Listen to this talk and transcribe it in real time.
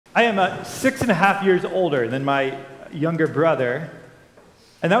I am 6.5 years older than my younger brother,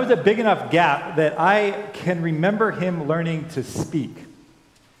 and that was a big enough gap that I can remember him learning to speak.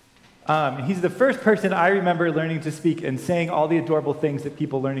 He's the first person I remember learning to speak and saying all the adorable things that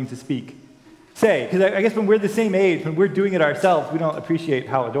people learning to speak say. Because I guess when we're the same age, when we're doing it ourselves, we don't appreciate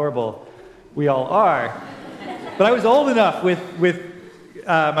how adorable we all are. But I was old enough with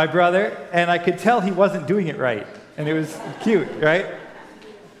my brother, and I could tell he wasn't doing it right. And it was cute, right?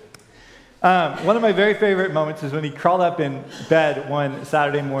 One of my very favorite moments is when he crawled up in bed one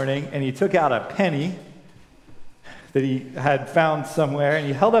Saturday morning and he took out a penny that he had found somewhere, and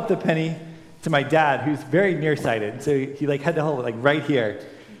he held up the penny to my dad, who's very nearsighted. So he had to hold it right here.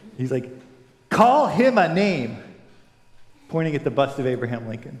 He's like, "Call him a name," pointing at the bust of Abraham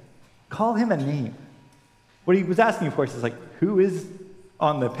Lincoln. Call him a name. What he was asking, of course, is who is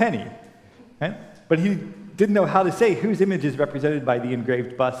on the penny? Right? But he didn't know how to say whose image is represented by the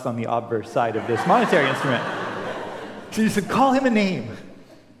engraved bust on the obverse side of this monetary instrument. So he said, "Call him a name."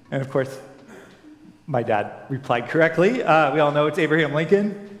 And of course, my dad replied correctly. We all know it's Abraham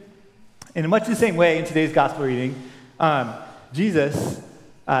Lincoln. In much the same way, in today's gospel reading, Jesus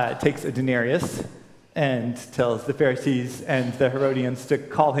takes a denarius and tells the Pharisees and the Herodians to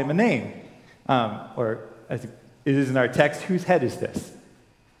call him a name. Or, as it is in our text, whose head is this?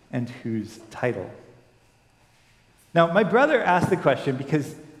 And whose title? Now, my brother asked the question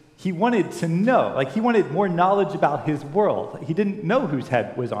because he wanted to know. He wanted more knowledge about his world. He didn't know whose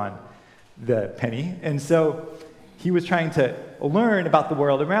head was on the penny, and so he was trying to learn about the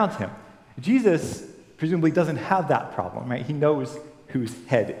world around him. Jesus presumably doesn't have that problem, right? He knows whose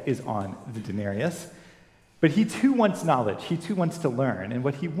head is on the denarius, but he too wants knowledge. He too wants to learn, and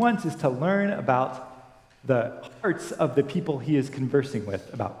what he wants is to learn about the hearts of the people he is conversing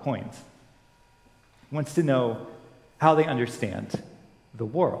with about coins. He wants to know how they understand the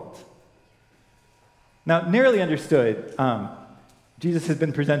world. Now, narrowly understood, Jesus has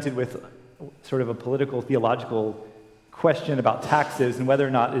been presented with sort of a political, theological question about taxes and whether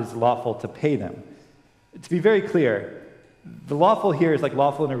or not it is lawful to pay them. To be very clear, the lawful here is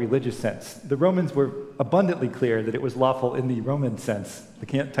lawful in a religious sense. The Romans were abundantly clear that it was lawful in the Roman sense, the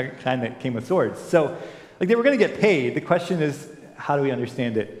kind that came with swords. So, they were going to get paid. The question is, how do we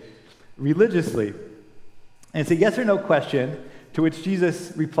understand it religiously? And it's a yes or no question to which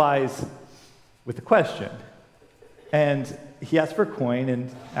Jesus replies with a question. And he asks for a coin and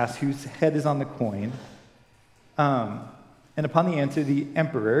asks whose head is on the coin. And upon the answer, the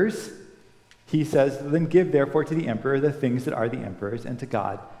emperor's, he says, "Then give therefore to the emperor the things that are the emperor's, and to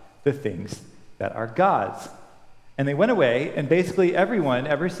God the things that are God's." And they went away, and basically everyone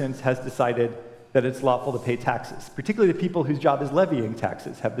ever since has decided that it's lawful to pay taxes. Particularly the people whose job is levying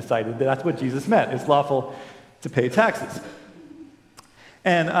taxes have decided that that's what Jesus meant. It's lawful to pay taxes.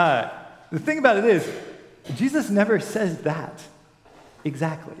 And the thing about it is, Jesus never says that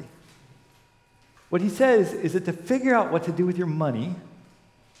exactly. What he says is that to figure out what to do with your money,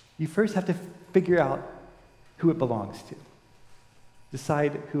 you first have to figure out who it belongs to.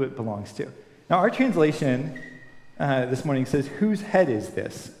 Decide who it belongs to. Now, our translation this morning says, "Whose head is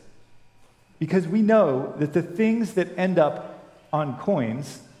this?" Because we know that the things that end up on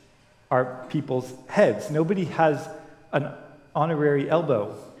coins are people's heads. Nobody has an honorary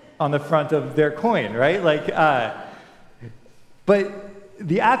elbow on the front of their coin, right? But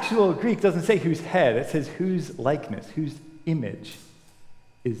the actual Greek doesn't say whose head. It says whose likeness, whose image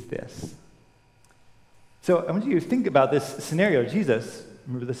is this? So I want you to think about this scenario. Jesus,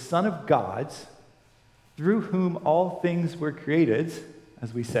 remember, the Son of God, through whom all things were created,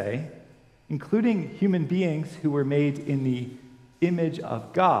 as we say, including human beings who were made in the image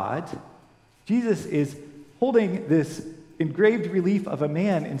of God. Jesus is holding this engraved relief of a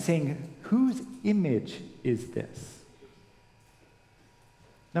man and saying, whose image is this?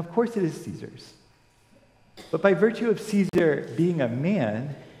 Now, of course it is Caesar's. But by virtue of Caesar being a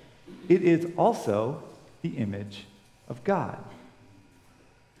man, it is also the image of God.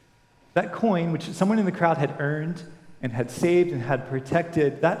 That coin, which someone in the crowd had earned and had saved and had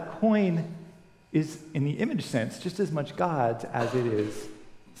protected, that coin is, in the image sense, just as much God's as it is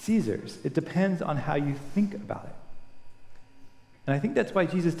Caesar's. It depends on how you think about it. And I think that's why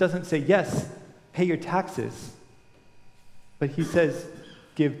Jesus doesn't say, yes, pay your taxes, but he says,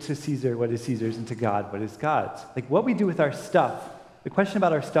 give to Caesar what is Caesar's and to God what is God's. What we do with our stuff, the question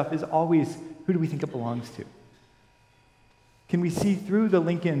about our stuff is always, who do we think it belongs to? Can we see through the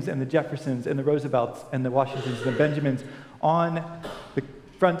Lincolns and the Jeffersons and the Roosevelts and the Washingtons and the Benjamins on the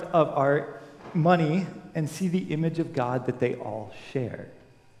front of our money and see the image of God that they all share?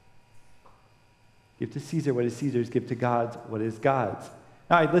 Give to Caesar what is Caesar's, give to God what is God's.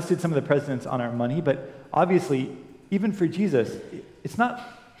 Now, I listed some of the precedents on our money, but obviously, even for Jesus, it's not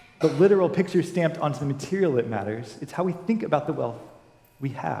the literal picture stamped onto the material that matters. It's how we think about the wealth we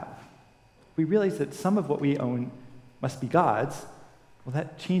have. We realize that some of what we own must be God's. Well,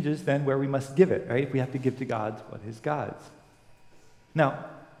 that changes then where we must give it, right? If we have to give to God what is God's. Now,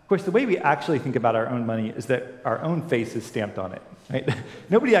 of course, the way we actually think about our own money is that our own face is stamped on it, right?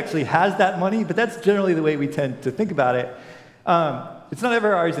 Nobody actually has that money, but that's generally the way we tend to think about it. It's not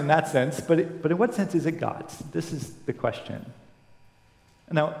ever ours in that sense, but in what sense is it God's? This is the question.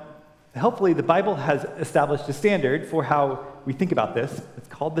 Now, helpfully, the Bible has established a standard for how we think about this. It's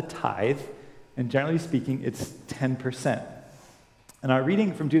called the tithe, and generally speaking, it's 10%. And our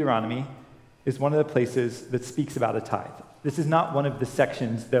reading from Deuteronomy is one of the places that speaks about a tithe. This is not one of the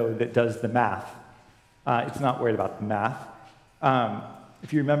sections, though, that does the math. It's not worried about the math.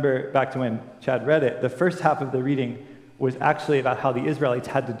 If you remember back to when Chad read it, the first half of the reading was actually about how the Israelites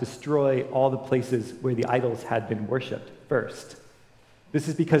had to destroy all the places where the idols had been worshipped first. This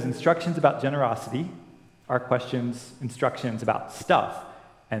is because instructions about generosity are instructions about stuff.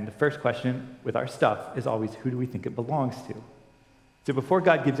 And the first question with our stuff is always, who do we think it belongs to? So before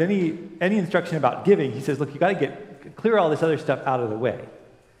God gives any instruction about giving, he says, look, you got to clear all this other stuff out of the way.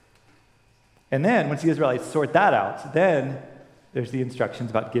 And then, once the Israelites sort that out, then there's the instructions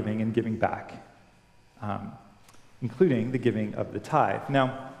about giving and giving back, including the giving of the tithe.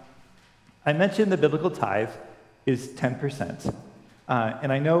 Now, I mentioned the biblical tithe is 10%,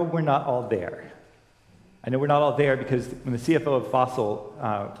 and I know we're not all there. I know we're not all there because when the CFO of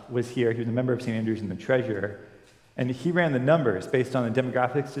Fossil was here, he was a member of St. Andrews and the treasurer, and he ran the numbers based on the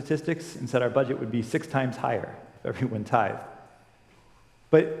demographic statistics and said our budget would be 6 times higher if everyone tithed.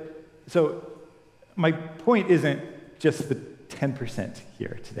 But, so, my point isn't just the 10%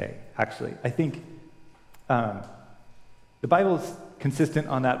 here today, actually. I think the Bible's consistent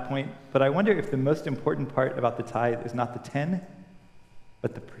on that point, but I wonder if the most important part about the tithe is not the 10,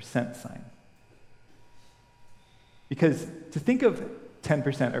 but the percent sign. Because to think of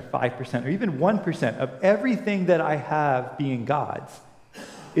 10% or 5% or even 1% of everything that I have being God's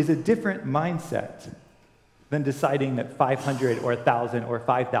is a different mindset than deciding that 500 or 1,000 or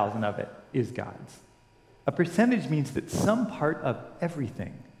 5,000 of it is God's. A percentage means that some part of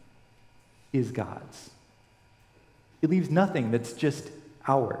everything is God's. It leaves nothing that's just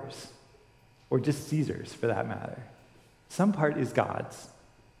ours, or just Caesar's for that matter. Some part is God's,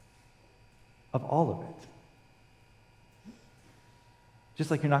 of all of it. Just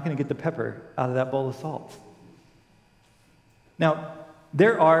like you're not going to get the pepper out of that bowl of salt. Now,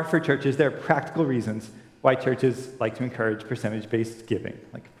 there are practical reasons why churches like to encourage percentage-based giving.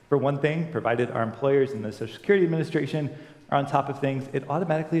 Like, for one thing, provided our employers and the Social Security Administration are on top of things, it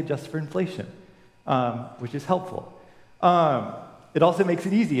automatically adjusts for inflation, which is helpful. It also makes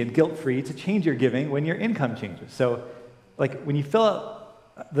it easy and guilt-free to change your giving when your income changes. So, like, when you fill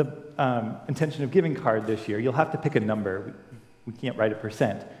out the intention of giving card this year, you'll have to pick a number. We can't write a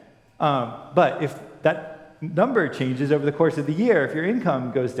percent. But if that number changes over the course of the year, if your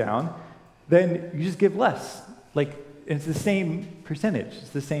income goes down, then you just give less. Like, it's the same percentage. It's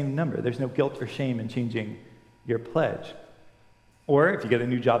the same number. There's no guilt or shame in changing your pledge. Or if you get a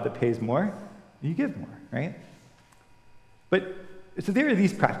new job that pays more, you give more, right? But, so there are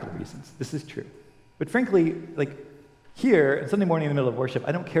these practical reasons. This is true. But frankly, like, here, Sunday morning in the middle of worship,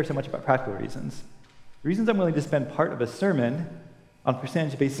 I don't care so much about practical reasons. The reasons I'm willing to spend part of a sermon on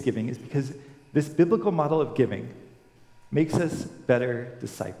percentage-based giving is because this biblical model of giving makes us better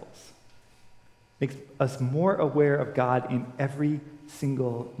disciples, makes us more aware of God in every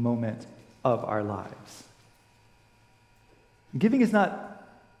single moment of our lives. Giving is not,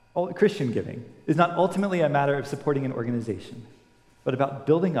 Christian giving is not ultimately a matter of supporting an organization, but about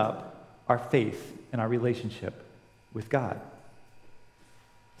building up our faith and our relationship with God.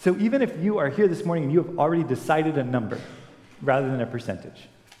 So even if you are here this morning and you have already decided a number rather than a percentage,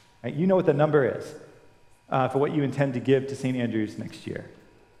 right? You know what the number is for what you intend to give to St. Andrews next year,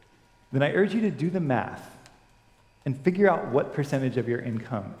 then I urge you to do the math and figure out what percentage of your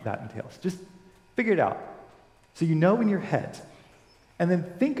income that entails. Just figure it out so you know in your head. And then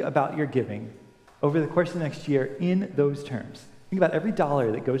think about your giving over the course of the next year in those terms. Think about every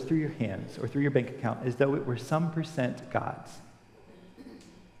dollar that goes through your hands or through your bank account as though it were some percent God's.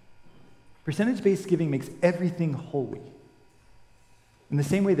 Percentage-based giving makes everything holy, in the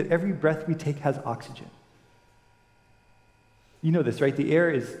same way that every breath we take has oxygen. You know this, right? The air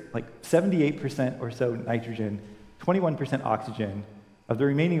is like 78% or so nitrogen, 21% oxygen. Of the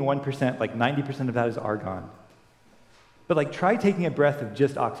remaining 1%, like 90% of that is argon. But like, try taking a breath of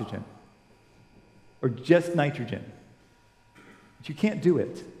just oxygen or just nitrogen. but you can't do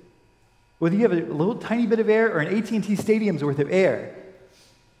it. Whether you have a little tiny bit of air or an AT&T stadium's worth of air,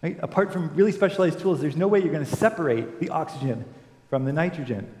 right? Apart from really specialized tools, there's no way you're going to separate the oxygen from the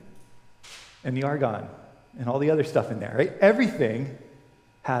nitrogen and the argon and all the other stuff in there, right? Everything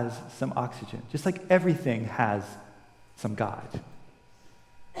has some oxygen, just like everything has some God.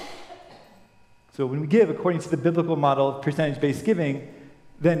 So when we give according to the biblical model of percentage-based giving,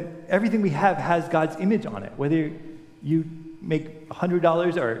 then everything we have has God's image on it. Whether you make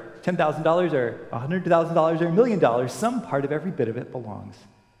 $100 or $10,000 or $100,000 or $1 million, some part of every bit of it belongs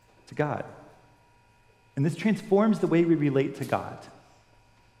to God. And this transforms the way we relate to God.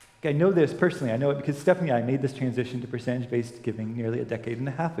 I know this personally. I know it because Stephanie and I made this transition to percentage-based giving nearly a decade and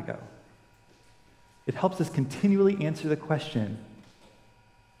a half ago. It helps us continually answer the question,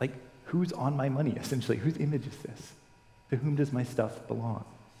 like, who's on my money, essentially? Whose image is this? To whom does my stuff belong?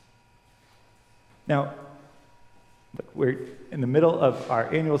 Now, we're in the middle of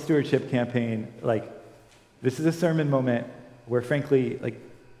our annual stewardship campaign. Like, this is a sermon moment where, frankly, like,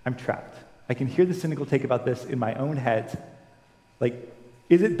 I'm trapped. I can hear the cynical take about this in my own head. Like,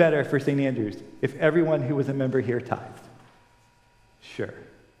 is it better for St. Andrew's if everyone who was a member here tithed? Sure,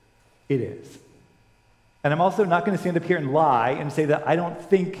 it is. And I'm also not going to stand up here and lie and say that I don't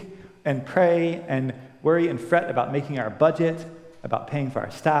think and pray and worry and fret about making our budget, about paying for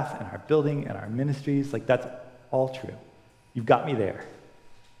our staff and our building and our ministries. Like, that's all true. You've got me there.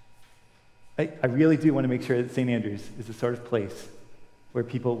 I really do want to make sure that St. Andrew's is the sort of place where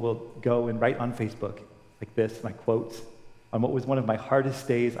people will go and write on Facebook like this, my quotes, on what was one of my hardest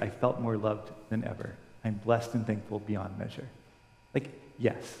days. I felt more loved than ever. I'm blessed and thankful beyond measure. Like,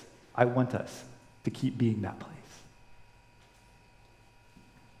 yes, I want us to keep being that place.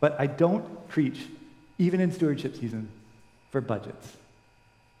 But I don't preach, even in stewardship season, for budgets.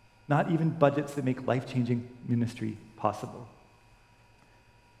 Not even budgets that make life-changing ministry possible.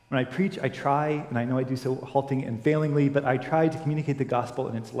 When I preach, I try, and I know I do so halting and failingly, but I try to communicate the gospel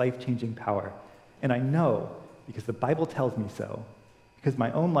and its life-changing power. And I know, because the Bible tells me so, because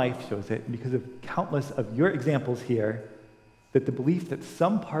my own life shows it, and because of countless of your examples here, that the belief that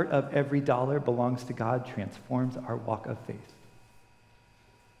some part of every dollar belongs to God transforms our walk of faith.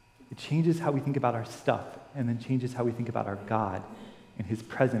 It changes how we think about our stuff, and then changes how we think about our God and his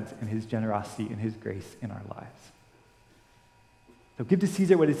presence and his generosity and his grace in our lives. So give to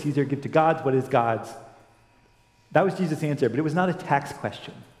Caesar what is Caesar, give to God what is God's. That was Jesus' answer, but it was not a tax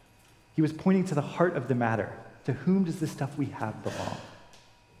question. He was pointing to the heart of the matter. To whom does the stuff we have belong?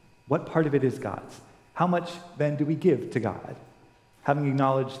 What part of it is God's? How much, then, do we give to God? Having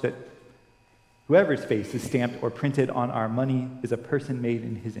acknowledged that whoever's face is stamped or printed on our money is a person made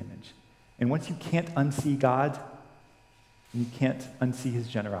in his image. And once you can't unsee God, you can't unsee his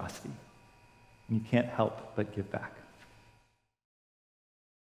generosity. And you can't help but give back.